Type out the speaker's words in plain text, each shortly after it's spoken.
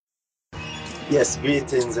Yes,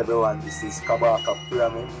 greetings everyone. This is Kabaka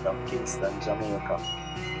Pyramid from Kingston, Jamaica.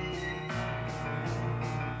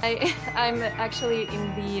 I'm actually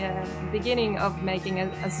in the beginning of making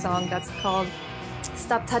a song that's called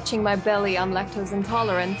Stop Touching My Belly, I'm Lactose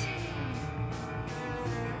Intolerant.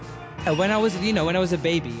 When I was a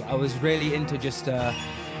baby, I was really into just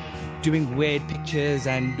doing weird pictures,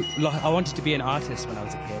 and I wanted to be an artist when I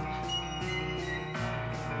was a kid.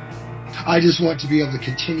 I just want to be able to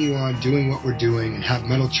continue on doing what we're doing and have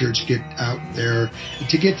Metal Church get out there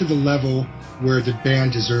to get to the level where the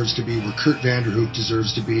band deserves to be, where Kurt Vanderhook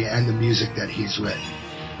deserves to be, and the music that he's written.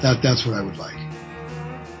 That's what I would like.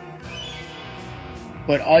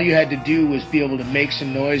 But all you had to do was be able to make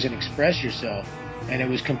some noise and express yourself. And it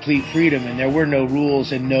was complete freedom, and there were no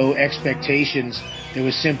rules and no expectations. There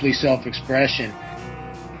was simply self-expression.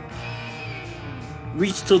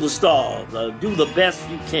 Reach to the stars. Do the best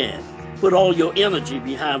you can. Put all your energy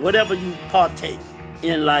behind whatever you partake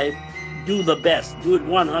in life. Do the best. Do it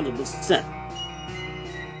 100%.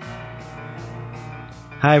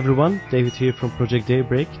 Hi everyone, David here from Project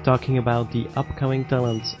Daybreak, talking about the upcoming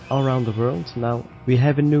talents all around the world. Now, we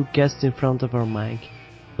have a new guest in front of our mic,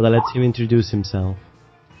 but I'll let him introduce himself.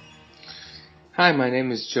 Hi, my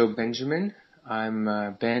name is Joe Benjamin. I'm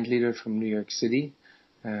a band leader from New York City.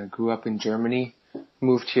 Grew up in Germany.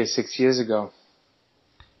 Moved here 6 years ago.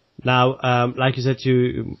 Now, like you said,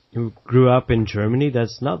 you grew up in Germany.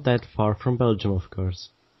 That's not that far from Belgium, of course.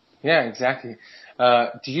 Yeah, exactly.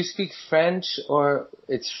 Do you speak French, or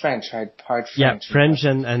it's French, right? Part French. Yeah, French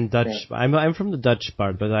and Dutch. Yeah. I'm from the Dutch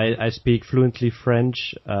part, but I speak fluently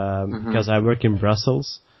French because I work in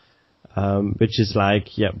Brussels, which is like,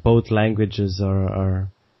 both languages are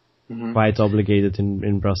quite obligated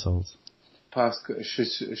in Brussels. Parce que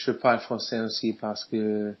je parle français aussi parce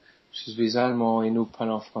que je suis allemand et nous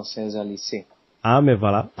parlons français à lycée. Ah, mais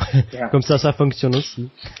voilà. Yeah. Comme ça fonctionne aussi.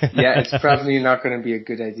 Yeah, it's probably not going to be a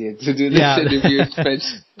good idea to do this interview in French.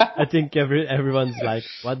 I think everyone's like,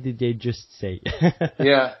 what did they just say?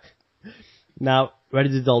 Yeah. Now, where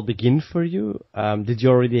did it all begin for you? Did you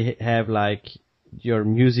already have like your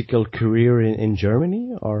musical career in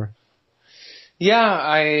Germany, or? Yeah,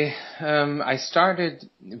 I started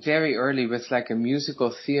very early with like a musical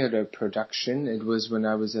theater production. It was when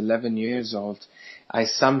I was 11 years old. I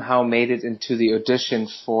somehow made it into the audition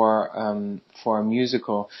for a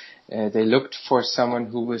musical. They looked for someone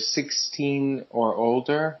who was 16 or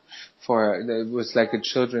older it was like a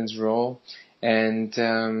children's role.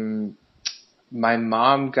 And my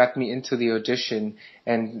mom got me into the audition,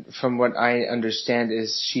 and from what I understand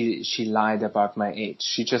is she lied about my age.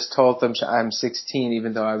 She just told them I'm 16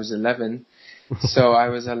 even though I was 11. So I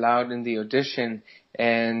was allowed in the audition,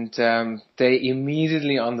 and they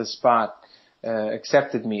immediately on the spot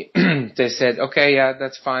accepted me. They said, okay, yeah,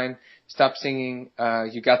 that's fine. Stop singing.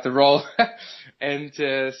 You got the role. And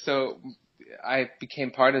so I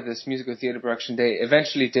became part of this musical theater production. They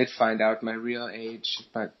eventually did find out my real age,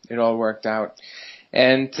 but it all worked out.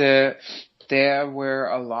 And there were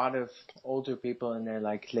a lot of older people in their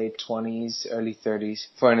like late 20s, early 30s.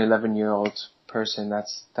 For an 11-year-old person,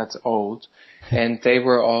 that's old. And they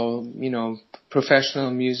were all,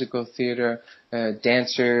 professional musical theater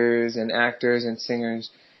dancers and actors and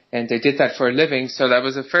singers. And they did that for a living. So that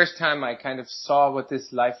was the first time I kind of saw what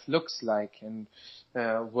this life looks like, and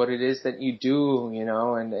what it is that you do,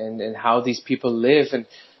 and how these people live. And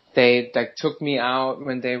they like took me out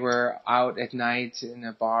when they were out at night in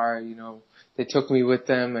a bar, they took me with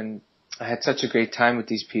them, and I had such a great time with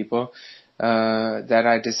these people, that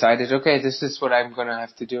I decided, okay, this is what I'm going to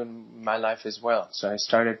have to do in my life as well. So I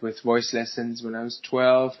started with voice lessons when I was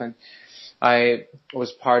 12, and I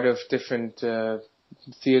was part of different,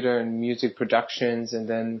 theater and music productions. And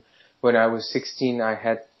then when I was 16,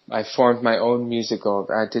 I formed my own musical.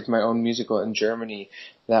 I did my own musical in Germany.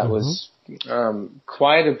 That was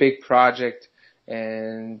quite a big project,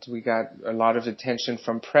 and we got a lot of attention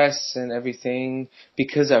from press and everything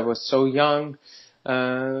because I was so young.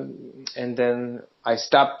 And then I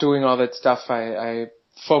stopped doing all that stuff. I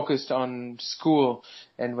focused on school,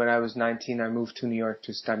 and when I was 19, I moved to New York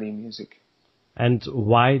to study music. And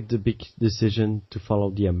why the big decision to follow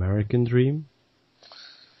the American dream?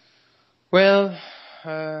 Well,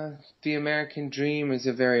 the American dream is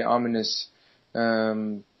a very ominous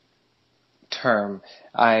term.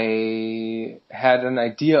 I had an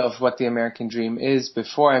idea of what the American dream is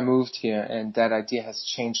before I moved here, and that idea has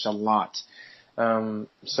changed a lot.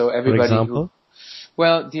 So everybody, for example?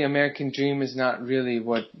 Well, the American dream is not really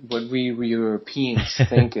what we Europeans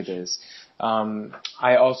think it is.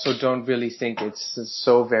 I also don't really think it's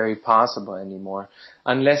so very possible anymore.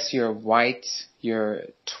 Unless you're white, you're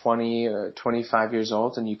 20 or 25 years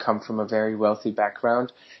old and you come from a very wealthy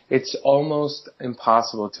background, it's almost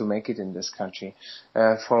impossible to make it in this country.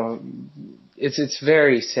 It's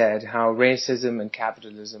very sad how racism and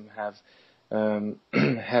capitalism have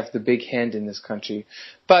the big hand in this country.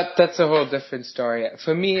 But that's a whole different story.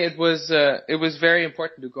 For me, it was very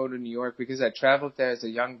important to go to New York because I traveled there as a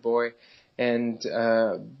young boy. And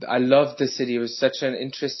I loved the city. It was such an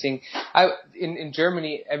interesting... In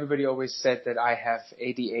Germany, everybody always said that I have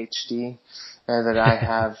ADHD, that I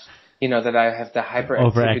have... that I have the hyperactivity.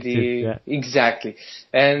 Overactive, yeah. Exactly.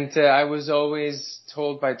 And I was always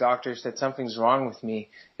told by doctors that something's wrong with me.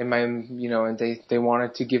 And and they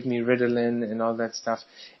wanted to give me Ritalin and all that stuff.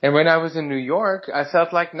 And when I was in New York, I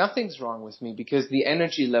felt like nothing's wrong with me because the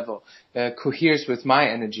energy level coheres with my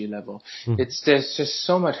energy level. There's just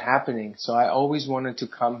so much happening. So I always wanted to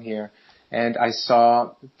come here. And I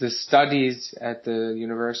saw the studies at the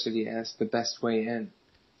university as the best way in.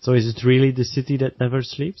 So is it really the city that never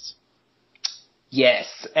sleeps?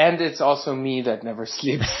 Yes, and it's also me that never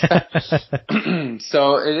sleeps.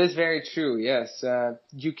 So it is very true, yes.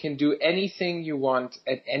 You can do anything you want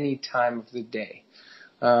at any time of the day.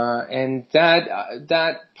 And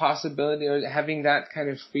that possibility, or having that kind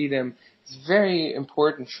of freedom, is very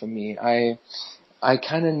important for me. I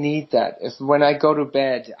kind of need that. When I go to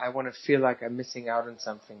bed, I want to feel like I'm missing out on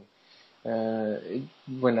something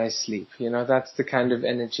when I sleep. That's the kind of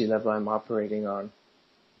energy level I'm operating on.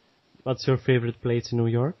 What's your favorite place in New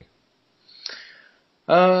York?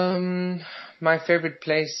 My favorite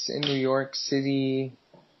place in New York City,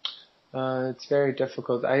 it's very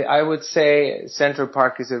difficult. I would say Central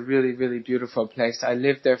Park is a really, really beautiful place. I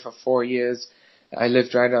lived there for 4 years. I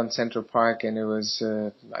lived right on Central Park, and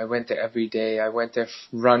I went there every day. I went there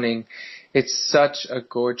running. It's such a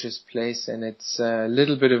gorgeous place, and it's a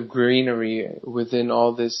little bit of greenery within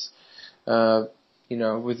all this,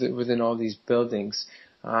 within all these buildings.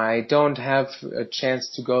 I don't have a chance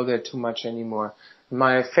to go there too much anymore.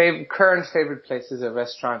 My current favorite place is a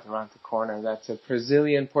restaurant around the corner. That's a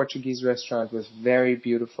Brazilian Portuguese restaurant with very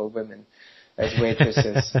beautiful women as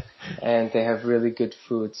waitresses. And they have really good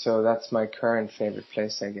food. So that's my current favorite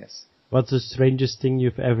place, I guess. What's the strangest thing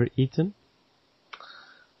you've ever eaten?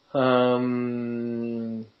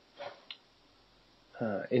 In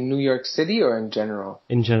New York City or in general?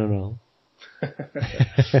 In general.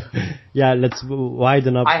 Yeah, let's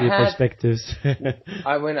widen up your perspectives.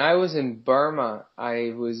 When I was in Burma,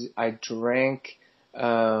 I drank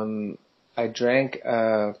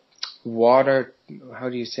water. How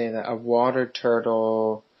do you say that? A water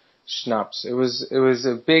turtle schnapps. It was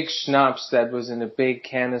a big schnapps that was in a big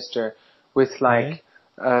canister with a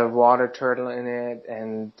water turtle in it,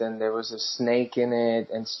 and then there was a snake in it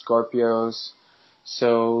and Scorpios.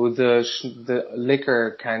 So the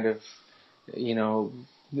liquor kind of,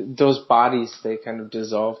 those bodies, they kind of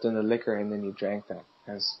dissolved in the liquor, and then you drank that.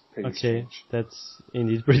 That's pretty strange. Okay, that's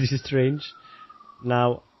indeed pretty strange.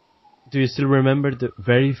 Now, do you still remember the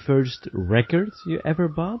very first record you ever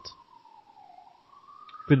bought?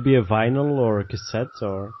 Could be a vinyl or a cassette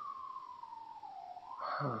or...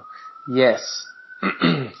 Yes.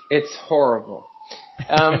 It's horrible.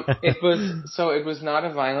 It was not a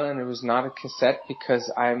vinyl and it was not a cassette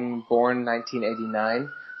because I'm born 1989.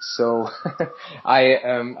 So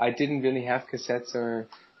I didn't really have cassettes or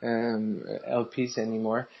LPs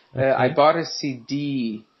anymore. Okay. I bought a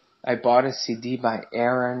CD. I bought a CD by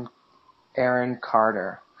Aaron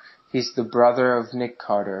Carter. He's the brother of Nick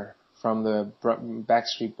Carter from the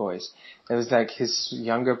Backstreet Boys. It was like his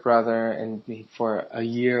younger brother, and for a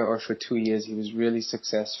year or for 2 years he was really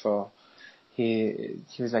successful. He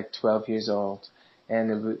was like 12 years old.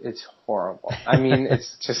 And it's horrible. I mean,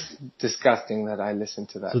 it's just disgusting that I listened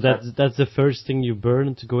to that. So that's the first thing you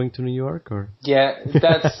burned going to New York, or? Yeah,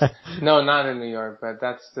 no, not in New York, but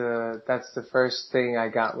that's the first thing I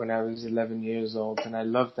got when I was 11 years old, and I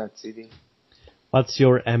loved that CD. What's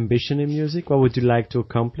your ambition in music? What would you like to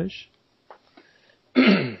accomplish?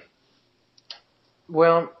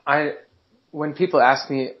 Well, when people ask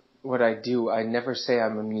me what I do, I never say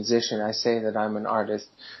I'm a musician. I say that I'm an artist,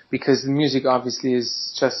 because music obviously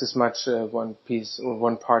is just as much one piece or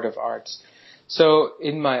one part of art. So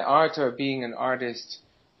in my art, or being an artist,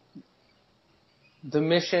 the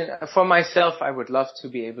mission for myself, I would love to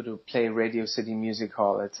be able to play Radio City Music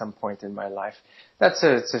Hall at some point in my life. That's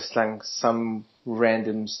just like some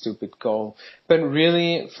random stupid goal. But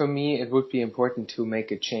really, for me, it would be important to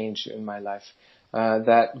make a change in my life.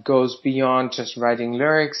 That goes beyond just writing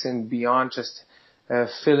lyrics and beyond just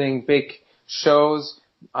filling big shows,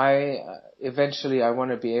 eventually I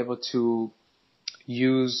want to be able to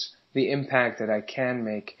use the impact that I can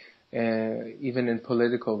make, even in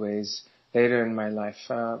political ways later in my life.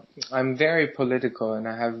 I'm very political, and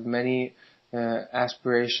I have many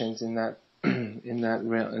aspirations in that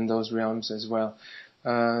in those realms as well.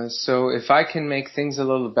 So if I can make things a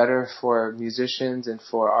little better for musicians and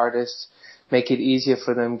for artists, make it easier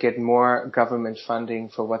for them, get more government funding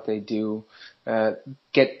for what they do,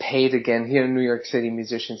 get paid again. Here in New York City,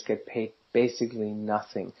 musicians get paid basically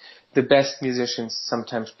nothing. The best musicians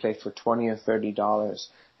sometimes play for $20 or $30.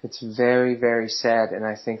 It's very, very sad, and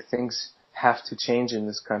I think things have to change in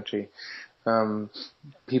this country.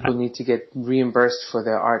 People need to get reimbursed for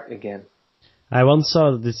their art again. I once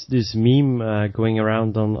saw this meme going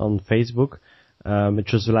around on Facebook,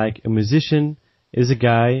 which was like, a musician is a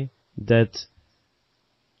guy that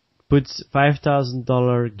puts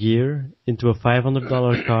 $5,000 gear into a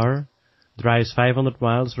 $500 car, drives 500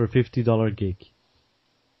 miles for a $50 gig.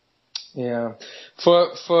 Yeah,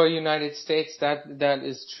 for United States that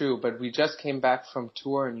is true. But we just came back from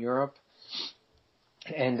tour in Europe,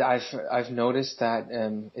 and I've noticed that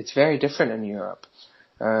it's very different in Europe.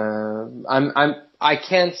 I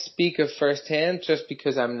can't speak of firsthand just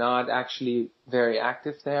because I'm not actually very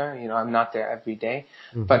active there. You know, I'm not there every day.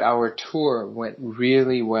 Mm-hmm. But our tour went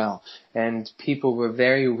really well, and people were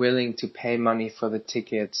very willing to pay money for the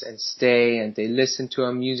tickets and stay, and they listened to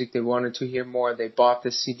our music. They wanted to hear more. They bought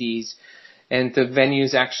the CDs, and the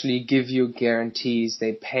venues actually give you guarantees.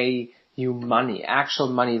 They pay you money, actual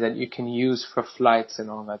money that you can use for flights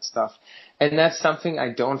and all that stuff. And that's something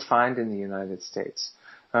I don't find in the United States.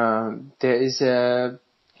 There is the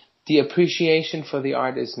appreciation for the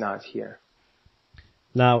art is not here.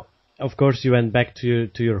 Now, of course, you went back to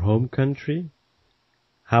your home country.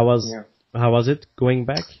 How was it going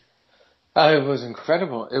back? It was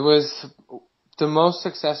incredible. It was the most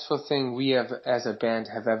successful thing we have as a band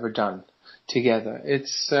have ever done together.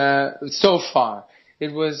 It's so far.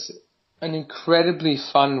 It was an incredibly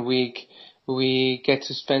fun week. We get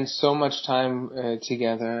to spend so much time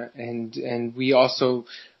together, and we also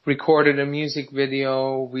recorded a music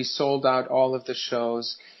video. We sold out all of the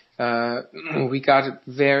shows. We got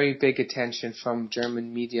very big attention from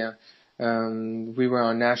German media. We were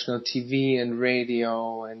on national TV and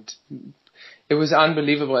radio, and it was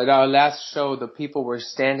unbelievable. At our last show, the people were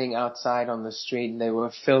standing outside on the street, and they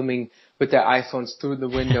were filming with their iPhones through the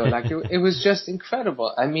window. Like it was just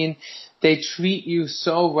incredible. I mean, they treat you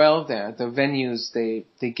so well there. The venues,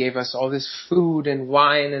 they gave us all this food and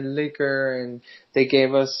wine and liquor, and they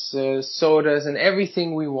gave us sodas and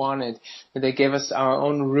everything we wanted. And they gave us our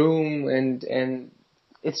own room, and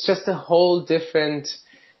it's just a whole different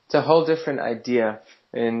idea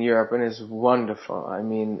in Europe, and it's wonderful. I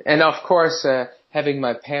mean, and of course, having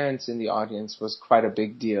my parents in the audience was quite a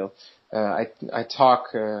big deal. I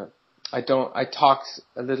talk a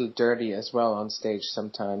little dirty as well on stage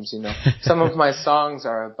sometimes, you know. Some of my songs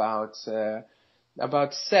are about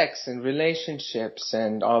sex and relationships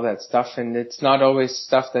and all that stuff, and it's not always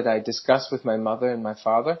stuff that I discuss with my mother and my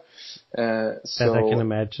father. So I can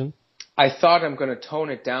imagine. I thought I'm going to tone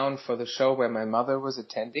it down for the show where my mother was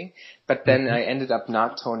attending, but then I ended up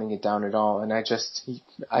not toning it down at all, and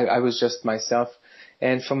I was just myself.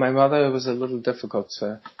 And for my mother, it was a little difficult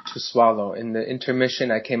to swallow. In the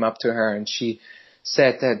intermission, I came up to her, and she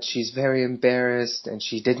said that she's very embarrassed, and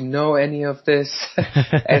she didn't know any of this.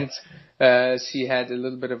 And she had a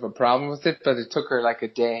little bit of a problem with it, but it took her like a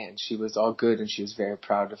day, and she was all good, and she was very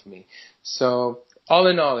proud of me. So all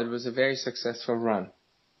in all, it was a very successful run.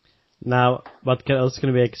 Now, what else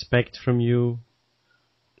can we expect from you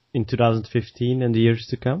in 2015 and the years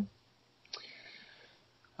to come?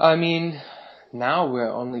 I mean, now we're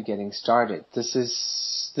only getting started. This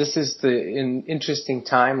is the interesting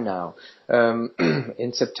time now.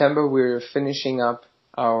 In September, we're finishing up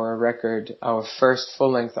our record, our first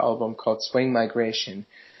full-length album called Swing Migration.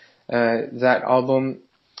 That album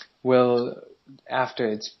will, after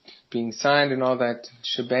it's being signed and all that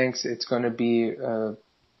shebangs, it's going to be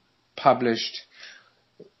published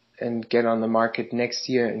and get on the market next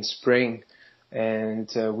year in spring. And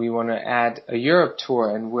we want to add a Europe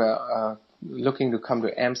tour, and we're looking to come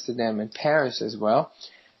to Amsterdam and Paris as well.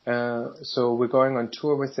 So we're going on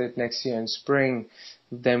tour with it next year in spring.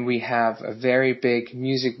 Then we have a very big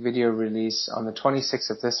music video release on the 26th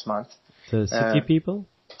of this month. The City People?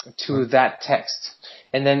 To that text.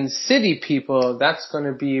 And then City People, that's going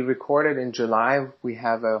to be recorded in July. We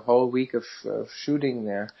have a whole week of shooting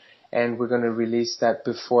there, and we're going to release that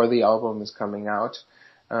before the album is coming out.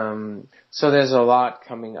 So there's a lot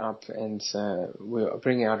coming up, and we're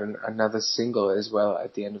bringing out another single as well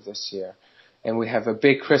at the end of this year. and we have a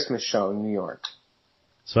big Christmas show in New York.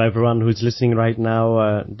 So everyone who's listening right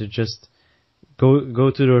now, to just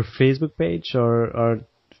go to their Facebook page or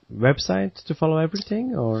website to follow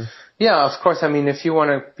everything, or? Yeah, of course. I mean, if you want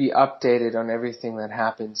to be updated on everything that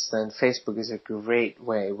happens, then Facebook is a great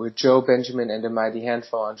way. We're Joe Benjamin and the Mighty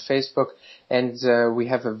Handful on Facebook, and we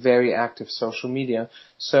have a very active social media.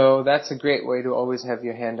 So that's a great way to always have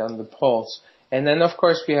your hand on the pulse. And then, of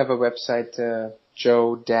course, we have a website,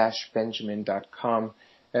 joe-benjamin.com,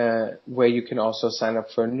 where you can also sign up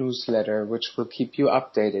for a newsletter, which will keep you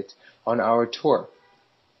updated on our tour.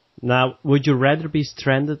 Now, would you rather be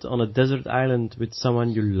stranded on a desert island with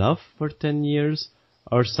someone you love for 10 years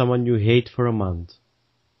or someone you hate for a month?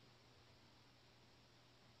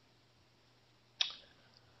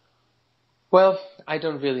 Well, I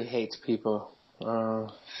don't really hate people.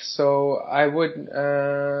 So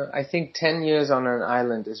I think 10 years on an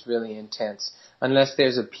island is really intense. Unless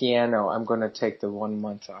there's a piano, I'm going to take the 1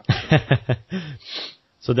 month off.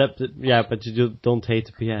 So but you don't hate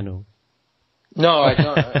the piano. No, I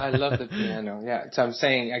don't. I love the piano. Yeah, so I'm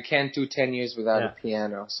saying I can't do 10 years without a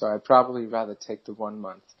piano, so I'd probably rather take the 1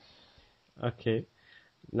 month. Okay.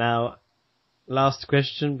 Now, last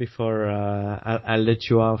question before I'll let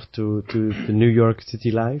you off to the New York City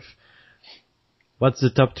life. What's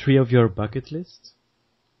the top 3 of your bucket list?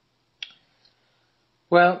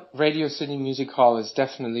 Well, Radio City Music Hall is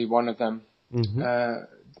definitely one of them. Mm-hmm.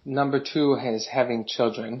 Number 2 is having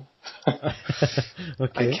children.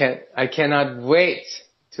 Okay. I cannot wait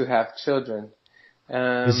to have children.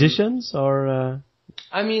 Musicians or?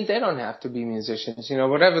 I mean, they don't have to be musicians. You know,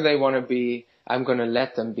 whatever they want to be, I'm going to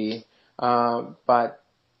let them be. But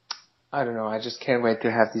I don't know. I just can't wait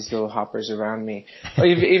to have these little hoppers around me.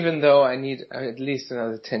 Even though I need at least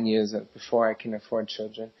another 10 years before I can afford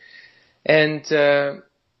children. And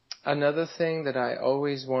another thing that I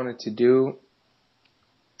always wanted to do,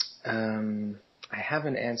 I have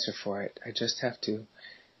an answer for it. I just have to,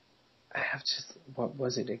 what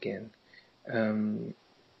was it again?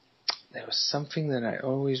 There was something that I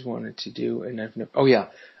always wanted to do and I've never,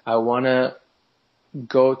 I want to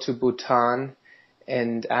go to Bhutan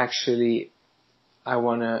and actually I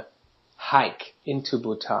want to hike into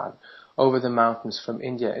Bhutan, over the mountains from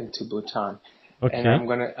India into Bhutan. Okay. And I'm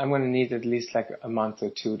gonna need at least like a month or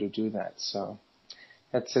 2 to do that. So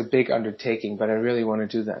that's a big undertaking, but I really want to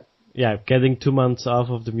do that. Yeah, getting 2 months off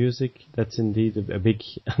of the music, that's indeed a big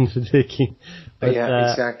undertaking. But,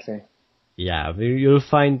 exactly. Yeah, you'll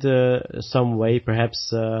find some way,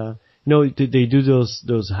 perhaps, they do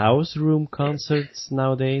those house room concerts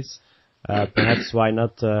nowadays. Perhaps why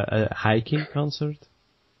not a hiking concert?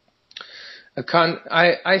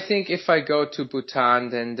 I think if I go to Bhutan,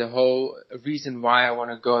 then the whole reason why I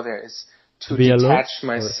want to go there is to detach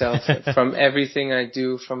myself from everything I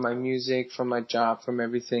do, from my music, from my job, from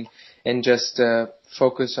everything, and just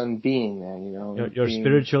focus on being there, you know. Your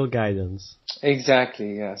spiritual guidance.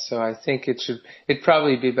 Exactly, yeah. So I think it'd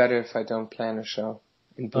probably be better if I don't plan a show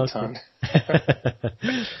in Bhutan.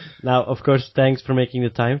 Okay. Now, of course, thanks for making the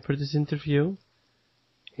time for this interview.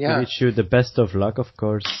 Yeah. I wish you the best of luck, of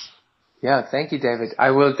course. Yeah, thank you, David.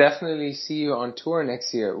 I will definitely see you on tour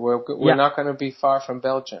next year. We're not going to be far from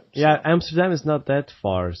Belgium. So. Yeah, Amsterdam is not that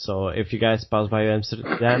far, so if you guys pass by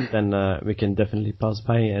Amsterdam, then we can definitely pass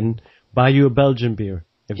by and buy you a Belgian beer.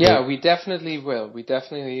 We definitely will. We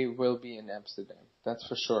definitely will be in Amsterdam. That's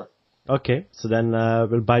for sure. Okay, so then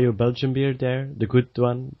we'll buy you a Belgian beer there, the good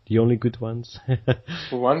one, the only good ones.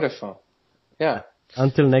 Wonderful. Yeah.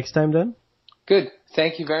 Until next time then. Good.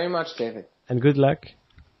 Thank you very much, David. And good luck.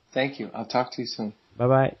 Thank you. I'll talk to you soon.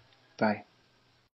 Bye-bye. Bye.